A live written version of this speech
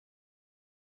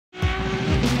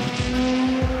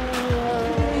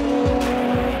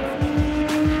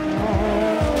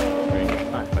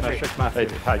Matthew.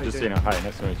 Hey, hi, Justina. Hi,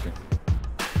 nice to meet you.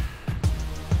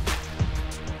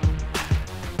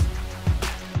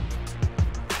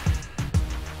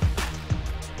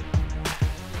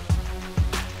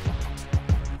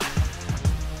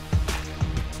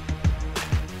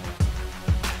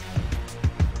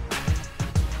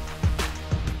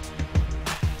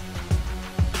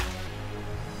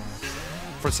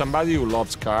 For somebody who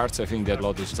loves cars, I think that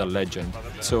Lotus is a legend.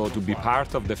 So to be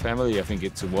part of the family, I think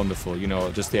it's wonderful. You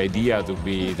know, just the idea to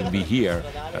be here,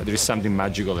 there is something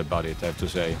magical about it, I have to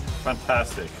say.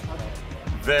 Fantastic.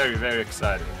 Very, very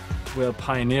excited. We're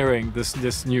pioneering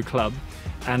this new club,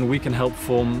 and we can help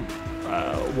form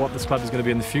what this club is going to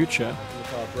be in the future.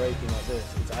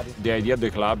 The idea of the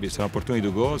club is an opportunity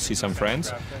to go see some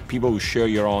friends, people who share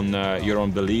your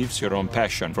own beliefs, your own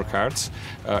passion for cars,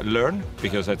 learn,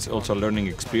 because that's also a learning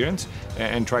experience,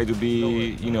 and try to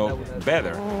be, you know,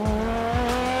 better.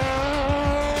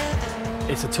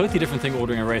 It's a totally different thing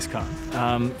ordering a race car.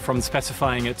 From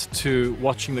specifying it to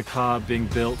watching the car being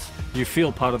built, you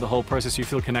feel part of the whole process, you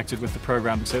feel connected with the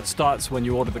program. So it starts when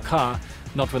you order the car,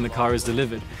 not when the car is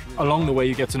delivered. Along the way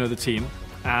you get to know the team,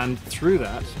 and through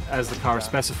that, as the car is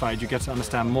specified, you get to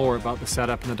understand more about the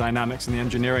setup and the dynamics and the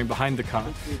engineering behind the car.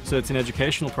 So it's an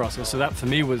educational process. So that for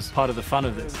me was part of the fun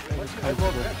of this.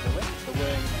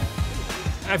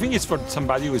 I think it's for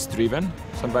somebody who is driven,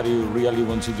 somebody who really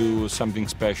wants to do something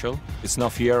special. It's no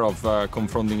fear of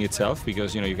confronting itself,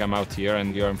 because you come out here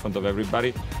and you're in front of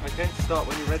everybody. Okay, start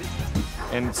when you're ready.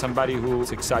 And somebody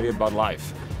who's excited about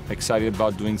life, excited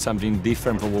about doing something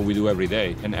different from what we do every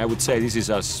day. And I would say this is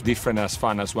as different, as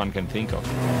fun as one can think of.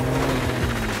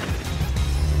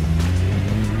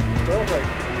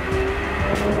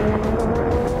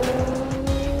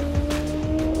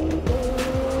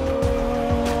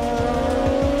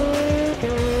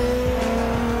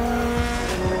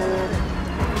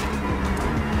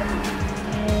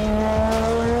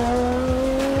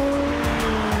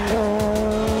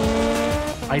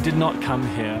 I did not come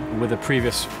here with a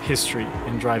previous history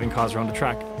in driving cars around the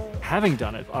track. Having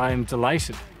done it, I am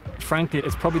delighted. Frankly,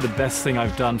 it's probably the best thing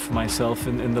I've done for myself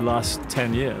in the last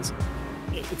 10 years.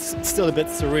 It's still a bit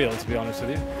surreal, to be honest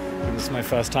with you. This is my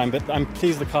first time, but I'm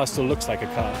pleased the car still looks like a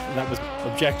car. And that was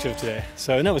objective today.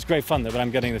 So no, it was great fun though, but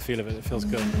I'm getting the feel of it. It feels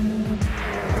good.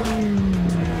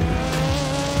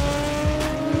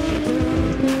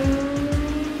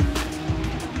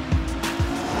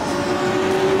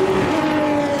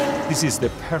 This is the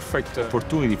perfect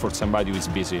opportunity for somebody who is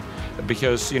busy,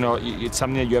 because it's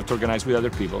something that you have to organize with other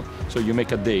people. So you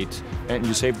make a date and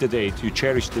you save the date, you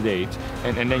cherish the date,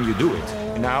 and then you do it.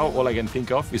 And now all I can think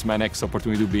of is my next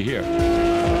opportunity to be here.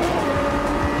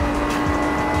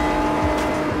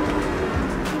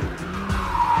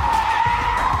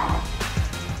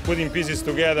 Putting pieces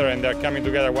together, and they're coming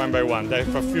together one by one. They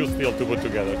have a few still to put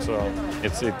together, so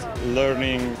it's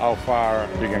learning how far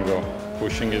you can go.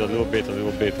 Pushing it a little bit,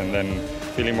 and then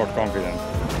feeling more confident.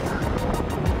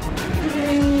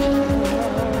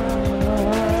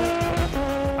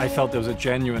 I felt there was a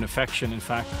genuine affection. In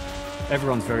fact,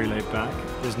 everyone's very laid back.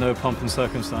 There's no pomp and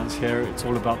circumstance here. It's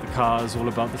all about the cars, all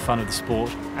about the fun of the sport.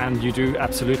 And you do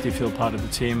absolutely feel part of the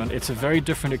team, and it's a very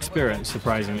different experience,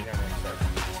 surprisingly.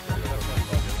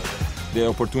 The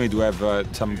opportunity to have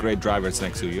some great drivers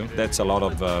next to you, that's a lot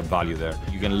of value there.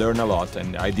 You can learn a lot,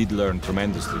 and I did learn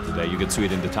tremendously today. You can see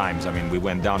it in the times. I mean, we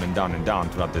went down and down and down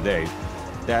throughout the day.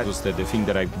 That was the thing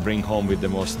that I bring home with the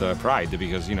most pride,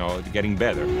 because, getting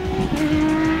better.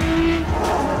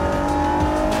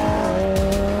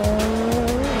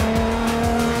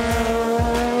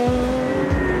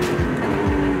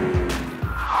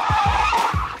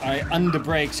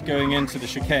 Under-braked going into the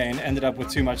chicane, ended up with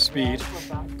too much speed,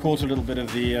 caught a little bit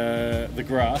of the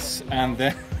grass, and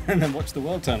then watched the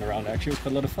world turn around. Actually, it was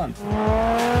quite a lot of fun.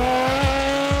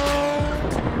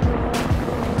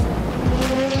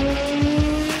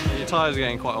 Your tyres are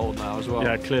getting quite old now as well.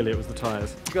 Yeah, clearly it was the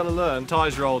tyres. You've got to learn,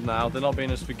 tyres are old now, they're not being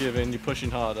as forgiving, you're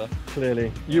pushing harder.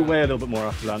 Clearly. You weigh a little bit more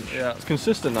after lunch. Yeah, it's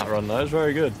consistent that run though, it's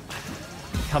very good.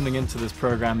 Coming into this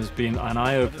program has been an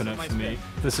eye-opener for me.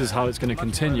 If this is how it's going to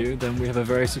continue, then we have a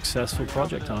very successful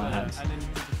project on our hands.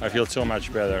 I feel so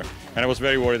much better. And I was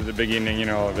very worried at the beginning,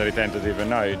 very tentative, and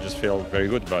now I just feel very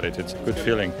good about it. It's a good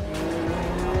feeling.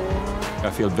 I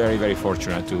feel very, very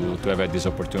fortunate to have had this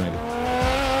opportunity.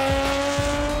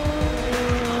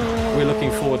 We're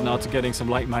looking forward now to getting some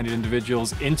like-minded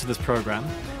individuals into this program.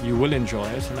 You will enjoy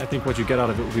it, and I think what you get out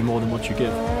of it will be more than what you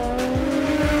give.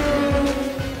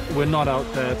 We're not out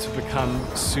there to become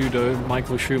pseudo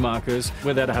Michael Schumachers.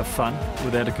 We're there to have fun.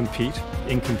 We're there to compete.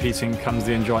 In competing comes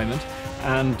the enjoyment,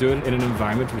 and do it in an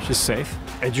environment which is safe,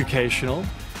 educational,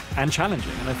 and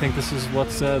challenging. And I think this is what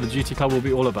the GT Club will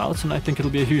be all about, and I think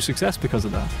it'll be a huge success because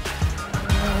of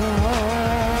that.